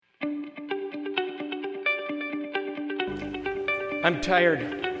I'm tired.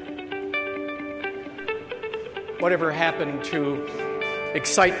 Whatever happened to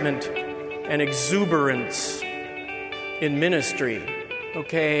excitement and exuberance in ministry?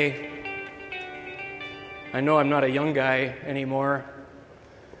 Okay, I know I'm not a young guy anymore,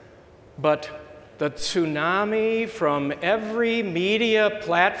 but the tsunami from every media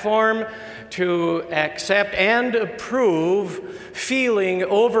platform to accept and approve feeling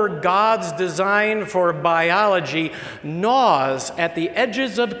over God's design for biology gnaws at the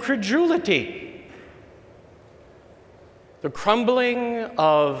edges of credulity. The crumbling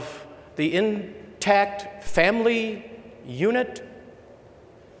of the intact family unit,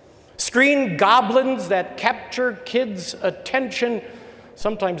 screen goblins that capture kids' attention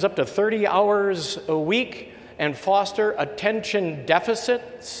sometimes up to 30 hours a week and foster attention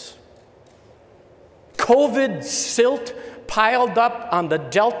deficits, COVID silt piled up on the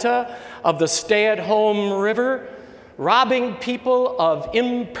delta of the stay-at-home river, robbing people of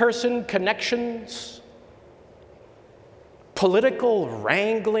in-person connections, political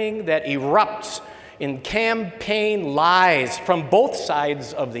wrangling that erupts in campaign lies from both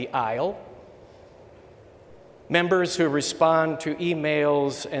sides of the aisle, members who respond to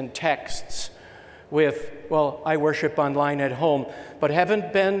emails and texts with, well, I worship online at home, but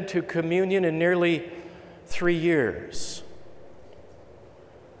haven't been to communion in nearly 3 years.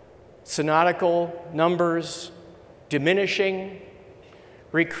 Synodical numbers diminishing,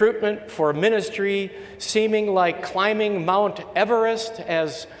 recruitment for ministry seeming like climbing Mount Everest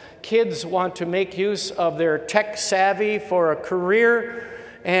as kids want to make use of their tech savvy for a career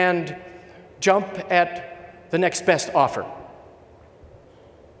and jump at the next best offer.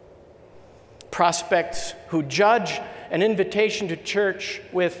 Prospects who judge an invitation to church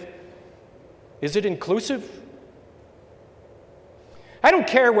with, is it inclusive? I don't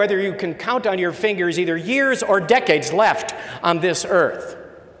care whether you can count on your fingers either years or decades left on this earth.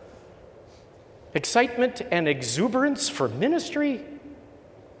 Excitement and exuberance for ministry?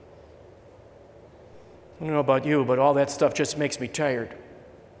 I don't know about you, but all that stuff just makes me tired.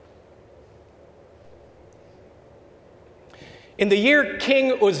 In the year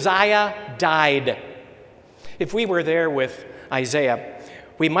King Uzziah died, if we were there with Isaiah,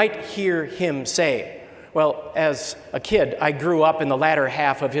 we might hear him say, well, as a kid, I grew up in the latter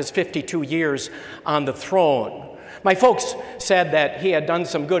half of his 52 years on the throne. My folks said that he had done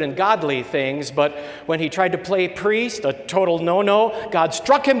some good and godly things, but when he tried to play priest, a total no-no, God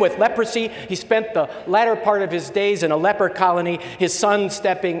struck him with leprosy. He spent the latter part of his days in a leper colony, his son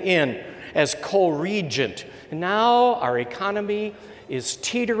stepping in as co-regent. Now our economy is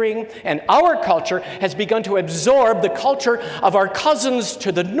teetering, and our culture has begun to absorb the culture of our cousins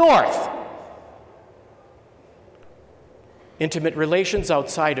to the north. Intimate relations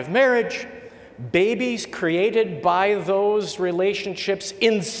outside of marriage, babies created by those relationships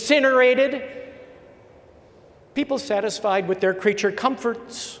incinerated, people satisfied with their creature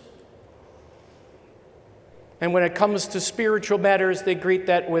comforts. And when it comes to spiritual matters, they greet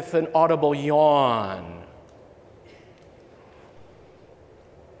that with an audible yawn.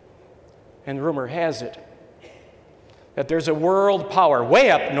 And rumor has it that there's a world power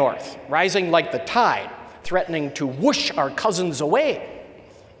way up north, rising like the tide, threatening to whoosh our cousins away.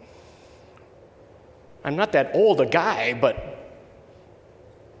 I'm not that old a guy, but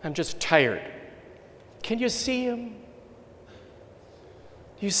I'm just tired. Can you see him?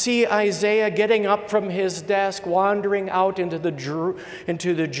 You see Isaiah getting up from his desk, wandering out into the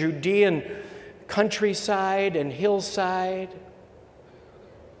Judean countryside and hillside.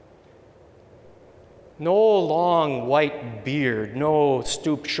 No long white beard, no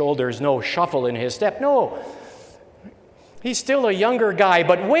stooped shoulders, no shuffle in his step. No, he's still a younger guy,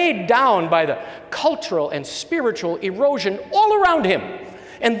 but weighed down by the cultural and spiritual erosion all around him.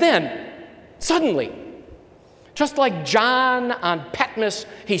 And then, suddenly, just like John on Patmos,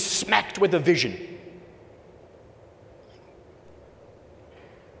 he's smacked with a vision.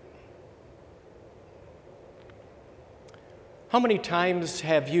 How many times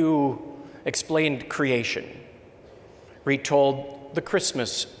have you explained creation, retold the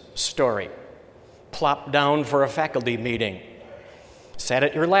Christmas story, plopped down for a faculty meeting, sat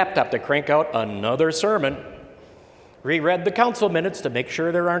at your laptop to crank out another sermon, reread the council minutes to make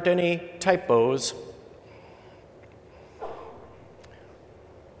sure there aren't any typos,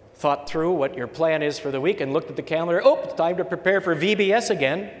 thought through what your plan is for the week and looked at the calendar, oh, it's time to prepare for VBS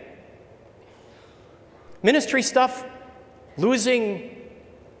again. Ministry stuff, losing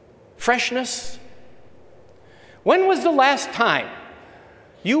freshness. When was the last time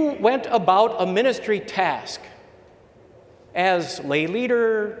you went about a ministry task as lay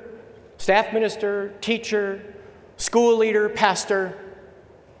leader, staff minister, teacher, school leader, pastor,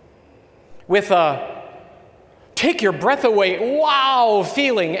 with a take your breath away, wow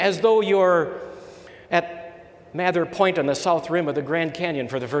feeling, as though you're at Mather Point on the south rim of the Grand Canyon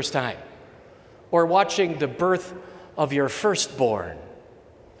for the first time, or watching the birth of your firstborn.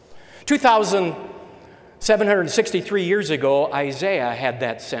 2,763 years ago, Isaiah had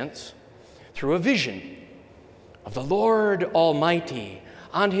that sense through a vision of the Lord Almighty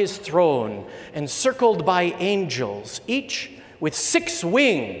on his throne, encircled by angels, each with 6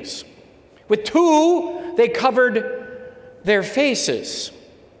 wings. With 2, they covered their faces.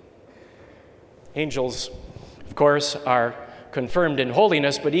 Angels, of course, are confirmed in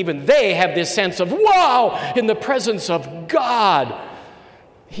holiness, but even they have this sense of, wow, in the presence of God.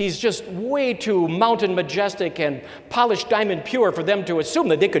 He's just way too mountain majestic and polished diamond pure for them to assume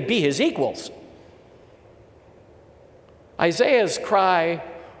that they could be his equals. Isaiah's cry,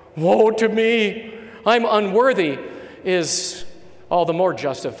 woe to me, I'm unworthy, is all the more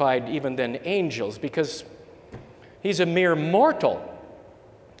justified even than angels, because he's a mere mortal.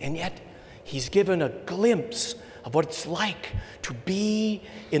 And yet, he's given a glimpse of what it's like to be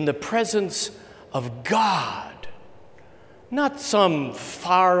in the presence of God. Not some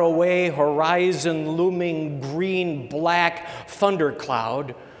faraway horizon looming green-black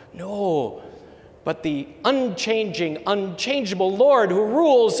thundercloud. No, but the unchanging, unchangeable Lord who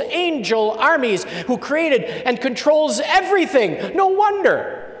rules angel armies, who created and controls everything. No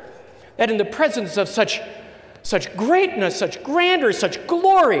wonder that in the presence of such greatness, such grandeur, such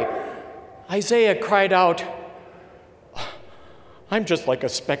glory, Isaiah cried out, I'm just like a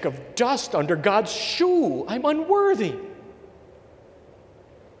speck of dust under God's shoe. I'm unworthy.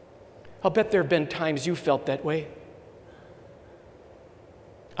 I'll bet there have been times you felt that way.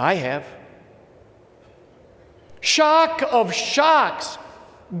 I have. Shock of shocks.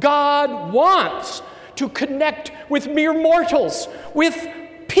 God wants to connect with mere mortals, with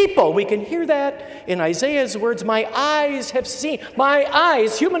people. We can hear that in Isaiah's words, my eyes,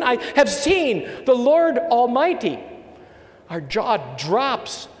 human eyes, have seen the Lord Almighty. Our jaw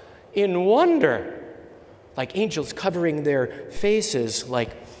drops in wonder, like angels covering their faces, like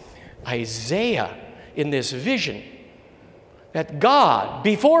Isaiah in this vision, that God,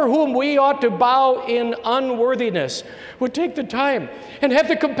 before whom we ought to bow in unworthiness, would take the time and have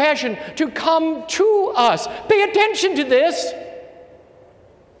the compassion to come to us. Pay attention to this.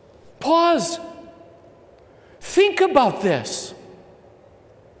 Pause. Think about this.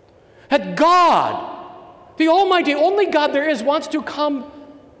 That God, the Almighty, only God there is, wants to come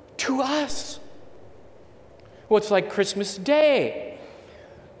to us. Well, it's like Christmas Day,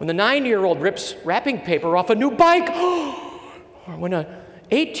 when the 9-year-old rips wrapping paper off a new bike, or when an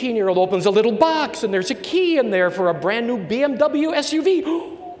 18-year-old opens a little box and there's a key in there for a brand new BMW SUV.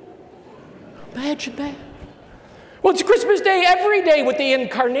 Imagine that. Well, it's Christmas Day every day with the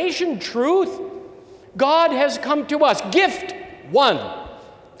incarnation truth. God has come to us. Gift 1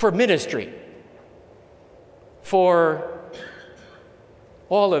 for ministry. For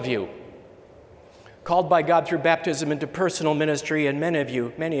all of you, called by God through baptism into personal ministry, and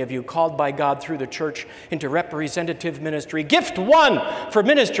many of you called by God through the church into representative ministry. Gift 1 for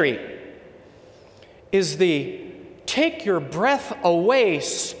ministry is the take your breath away,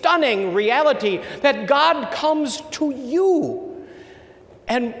 stunning reality that God comes to you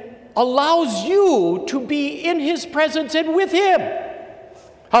and allows you to be in his presence and with him.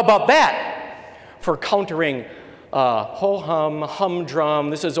 How about that for countering ho-hum, humdrum,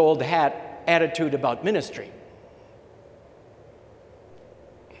 this is old hat attitude about ministry?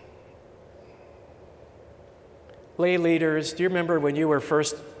 Lay leaders, do you remember when you were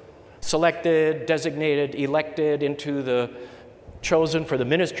first selected, designated, elected into the chosen for the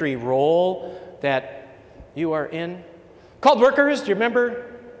ministry role that you are in? Called workers, do you remember?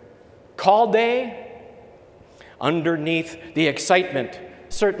 Call day? Underneath the excitement,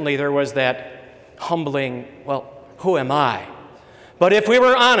 certainly there was that humbling, well, who am I? But if we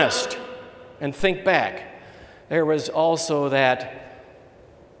were honest and think back, there was also that,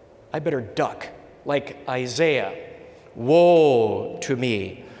 I better duck, like Isaiah. Woe to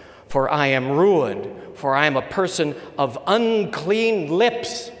me, for I am ruined, for I am a person of unclean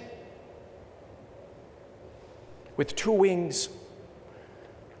lips. With 2 wings,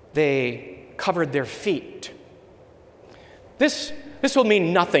 they covered their feet. This will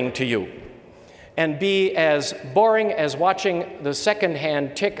mean nothing to you and be as boring as watching the second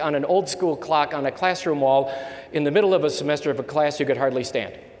hand tick on an old school clock on a classroom wall in the middle of a semester of a class you could hardly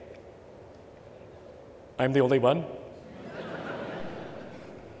stand. I'm the only one.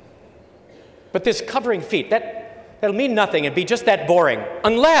 But this covering feet, that'll mean nothing and be just that boring,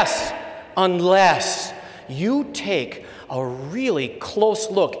 unless you take a really close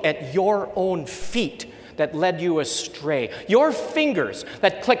look at your own feet that led you astray, your fingers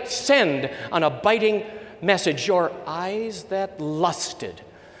that clicked send on a biting message, your eyes that lusted,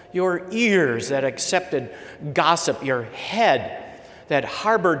 your ears that accepted gossip, your head that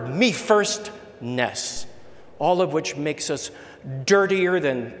harbored me-firstness, all of which makes us dirtier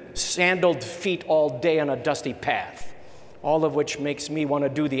than sandaled feet all day on a dusty path, all of which makes me want to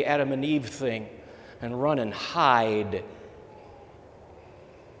do the Adam and Eve thing and run and hide.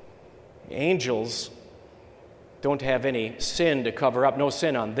 Angels don't have any sin to cover up, no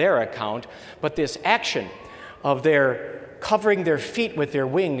sin on their account, but this action of their covering their feet with their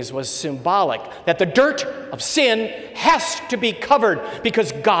wings was symbolic that the dirt of sin has to be covered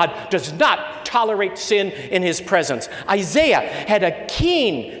because God does not tolerate sin in his presence. Isaiah had a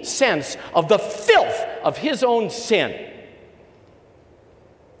keen sense of the filth of his own sin.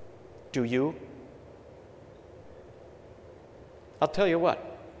 Do you? I'll tell you what.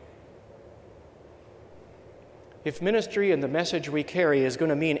 If ministry and the message we carry is going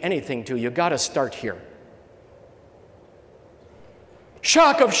to mean anything to you, you've got to start here.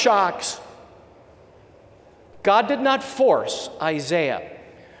 Shock of shocks. God did not force Isaiah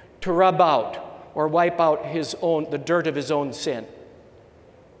to rub out or wipe out the dirt of his own sin.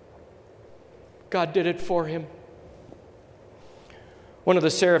 God did it for him. One of the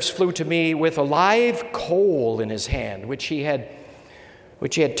seraphs flew to me with a live coal in his hand, which he had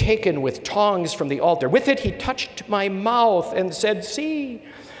taken with tongs from the altar. With it he touched my mouth and said, "See,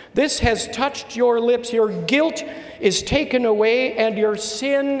 this has touched your lips. Your guilt is taken away and your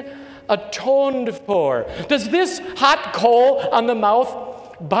sin atoned for." Does this hot coal on the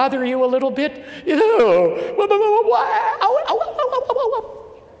mouth bother you a little bit?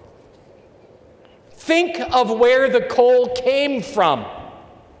 Think of where the coal came from.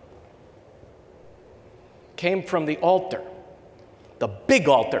 Came from the altar, the big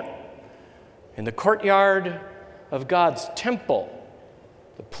altar, in the courtyard of God's temple,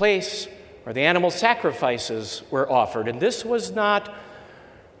 the place where the animal sacrifices were offered. And this was not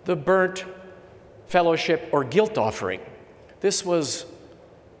the burnt fellowship or guilt offering. This was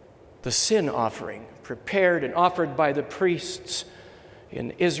the sin offering, prepared and offered by the priests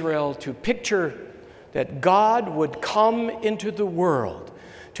in Israel to picture that God would come into the world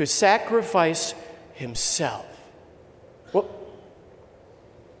to sacrifice himself. Whoop.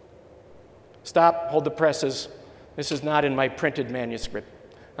 Stop, hold the presses. This is not in my printed manuscript.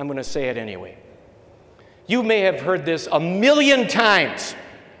 I'm going to say it anyway. You may have heard this 1,000,000 times,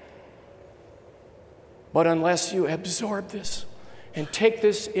 but unless you absorb this and take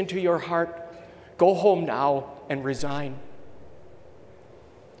this into your heart, go home now and resign.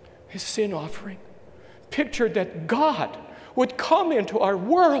 His sin offering pictured that God would come into our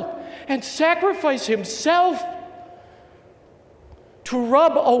world and sacrifice himself to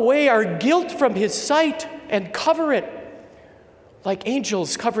rub away our guilt from his sight and cover it like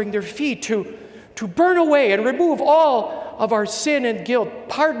angels covering their feet, to burn away and remove all of our sin and guilt.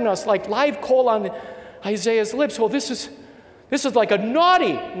 Pardon us like live coal on Isaiah's lips. Well, this is like a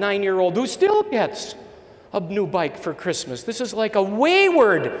naughty 9-year-old who still gets a new bike for Christmas. This is like a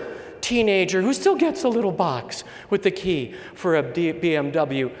wayward teenager who still gets a little box with the key for a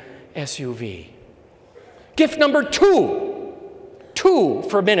BMW SUV. Gift number two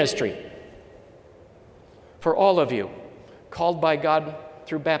for ministry. For all of you called by God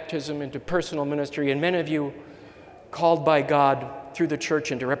through baptism into personal ministry, and many of you called by God through the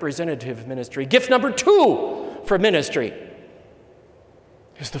church into representative ministry. Gift number 2 for ministry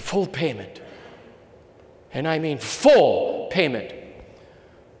is the full payment. And I mean full payment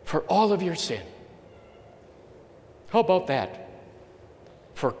for all of your sin. How about that?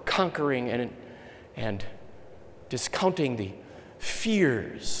 For conquering and discounting the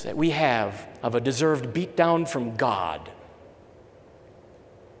fears that we have of a deserved beatdown from God.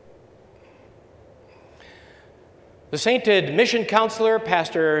 The sainted mission counselor,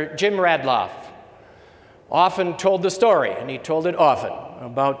 Pastor Jim Radloff, often told the story, and he told it often,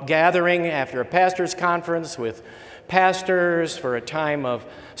 about gathering after a pastor's conference with pastors for a time of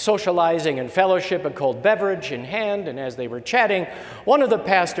socializing and fellowship, a cold beverage in hand, and as they were chatting, one of the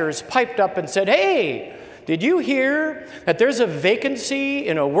pastors piped up and said, "Hey, did you hear that there's a vacancy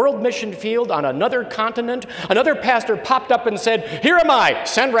in a world mission field on another continent?" Another pastor popped up and said, "Here am I,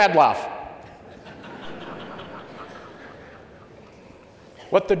 send Radloff."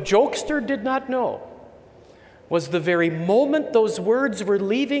 What the jokester did not know was the very moment those words were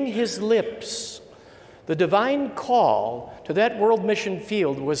leaving his lips, the divine call to that world mission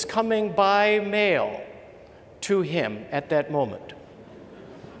field was coming by mail to him at that moment.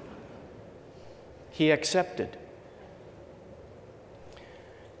 he accepted.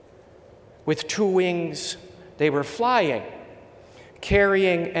 With 2 wings, they were flying,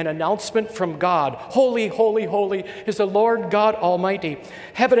 carrying an announcement from God. Holy, holy, holy is the Lord God Almighty.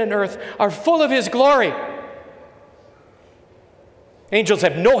 Heaven and earth are full of his glory. Angels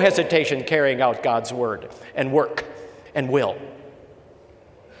have no hesitation carrying out God's word and work and will.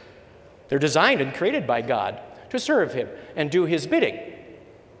 They're designed and created by God to serve him and do his bidding.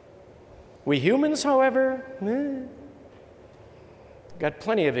 We humans, however, got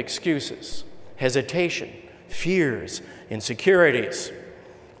plenty of excuses, hesitation, fears, insecurities.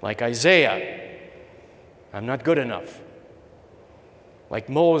 Like Isaiah, I'm not good enough. Like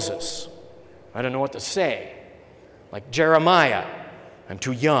Moses, I don't know what to say. Like Jeremiah, I'm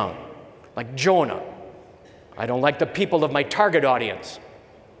too young. Like Jonah, I don't like the people of my target audience.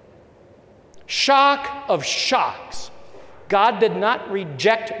 Shock of shocks. God did not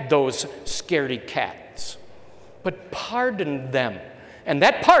reject those scaredy cats, but pardoned them. And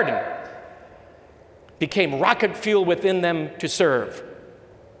that pardon became rocket fuel within them to serve.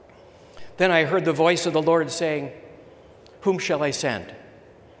 Then I heard the voice of the Lord saying, "Whom shall I send?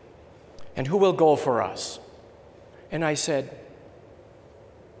 And who will go for us?" And I said,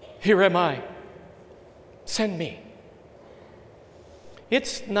 "Here am I. Send me."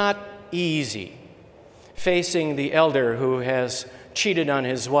 It's not easy facing the elder who has cheated on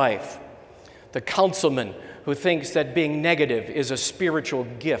his wife, the councilman who thinks that being negative is a spiritual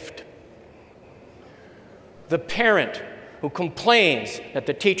gift, the parent who complains that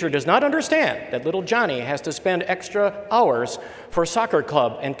the teacher does not understand that little Johnny has to spend extra hours for soccer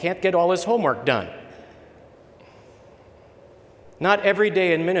club and can't get all his homework done. Not every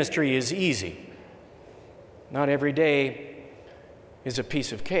day in ministry is easy. Not every day is a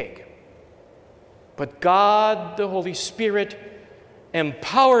piece of cake. But God, the Holy Spirit,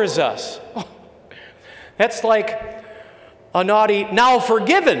 empowers us. That's like a naughty, now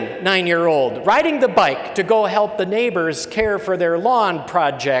forgiven 9-year-old riding the bike to go help the neighbors care for their lawn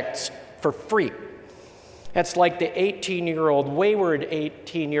projects for free. That's like the 18-year-old, wayward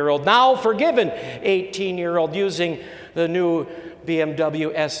 18-year-old, now forgiven 18-year-old using the new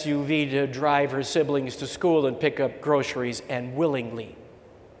BMW SUV to drive her siblings to school and pick up groceries, and willingly.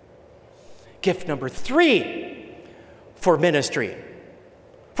 Gift number 3 for ministry.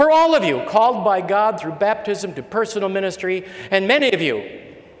 For all of you called by God through baptism to personal ministry, and many of you,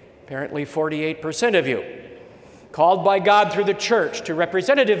 apparently 48% of you, called by God through the church to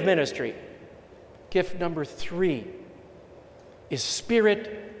representative ministry. Gift number 3 is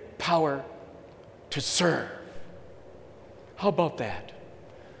spirit power to serve. How about that?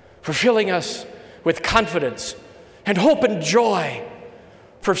 For filling us with confidence and hope and joy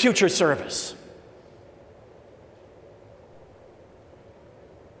for future service.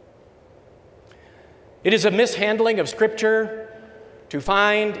 It is a mishandling of Scripture to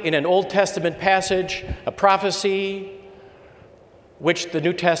find in an Old Testament passage a prophecy which the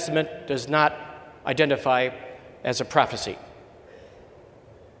New Testament does not identify as a prophecy.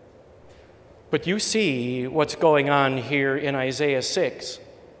 But you see what's going on here in Isaiah 6,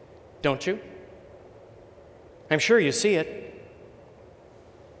 don't you? I'm sure you see it.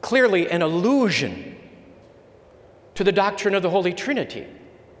 Clearly an allusion to the doctrine of the Holy Trinity.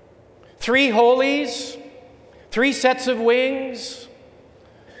 3 holies, 3 sets of wings,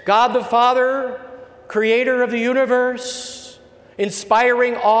 God the Father, creator of the universe,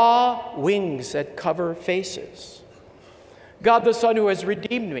 inspiring awe, wings that cover faces. God the Son who has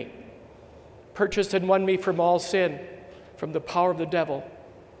redeemed me, purchased and won me from all sin, from the power of the devil.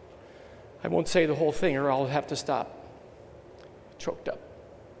 I won't say the whole thing or I'll have to stop. Choked up.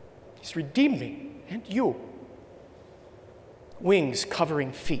 He's redeemed me and you. Wings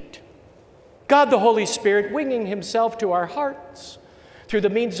covering feet. God the Holy Spirit winging himself to our hearts through the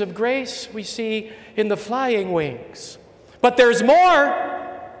means of grace we see in the flying wings. But there's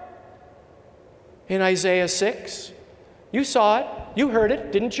more in Isaiah 6. You saw it. You heard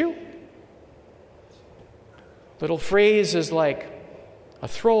it, didn't you? Little phrases like a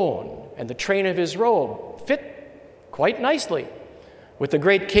throne and the train of his robe fit quite nicely with the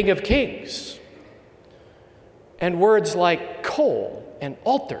great King of Kings. And words like coal and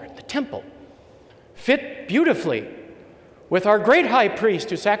altar, the temple, fit beautifully with our great high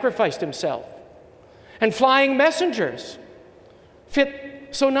priest who sacrificed himself. And flying messengers fit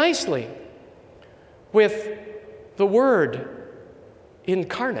so nicely with the Word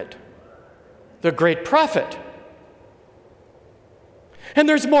incarnate, the great prophet. And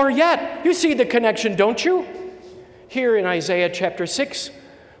there's more yet. You see the connection, don't you? Here in Isaiah chapter 6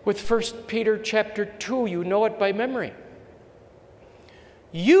 with 1 Peter chapter 2, you know it by memory.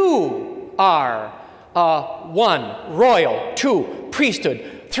 You are 1, royal; 2,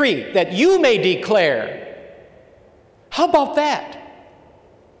 priesthood; 3, that you may declare. How about that?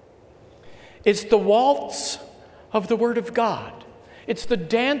 It's the waltz of the Word of God. It's the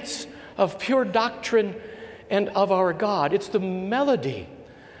dance of pure doctrine and of our God. It's the melody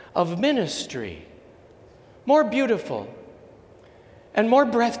of ministry. More beautiful and more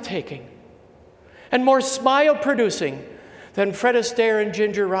breathtaking and more smile-producing than Fred Astaire and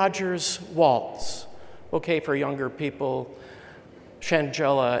Ginger Rogers' waltz. Okay, for younger people,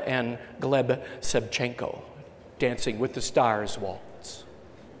 Shangela and Gleb Sebchenko, Dancing with the Stars waltz.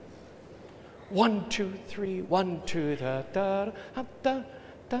 1, 2, 3, 1, 2, da da da da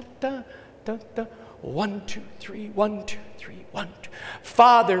da da da. 1, 2, 3, 1, 2, 3, 1, 2.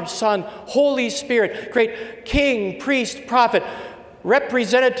 Father, Son, Holy Spirit, great King, priest, prophet,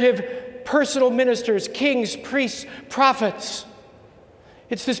 representative, personal ministers, kings, priests, prophets.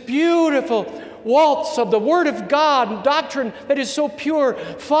 It's this beautiful waltz of the Word of God and doctrine that is so pure,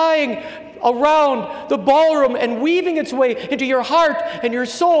 flying around the ballroom and weaving its way into your heart and your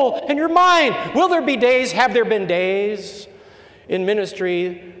soul and your mind. Will there be days, have there been days in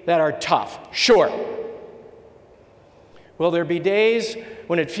ministry that are tough? Sure. Will there be days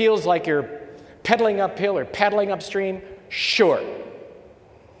when it feels like you're pedaling uphill or paddling upstream? Sure.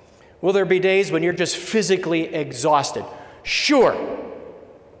 Will there be days when you're just physically exhausted? Sure.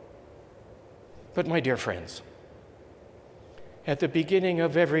 But my dear friends, at the beginning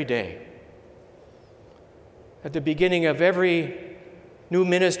of every day, at the beginning of every new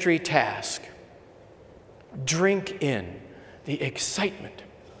ministry task, drink in the excitement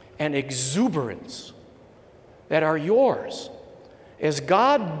and exuberance that are yours as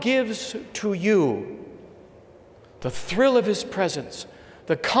God gives to you the thrill of His presence,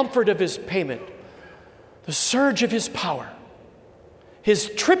 the comfort of His payment, the surge of His power, His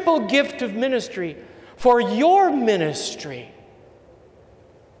triple gift of ministry for your ministry.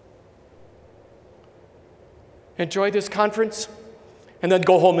 Enjoy this conference and then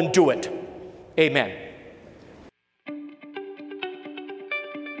go home and do it. Amen.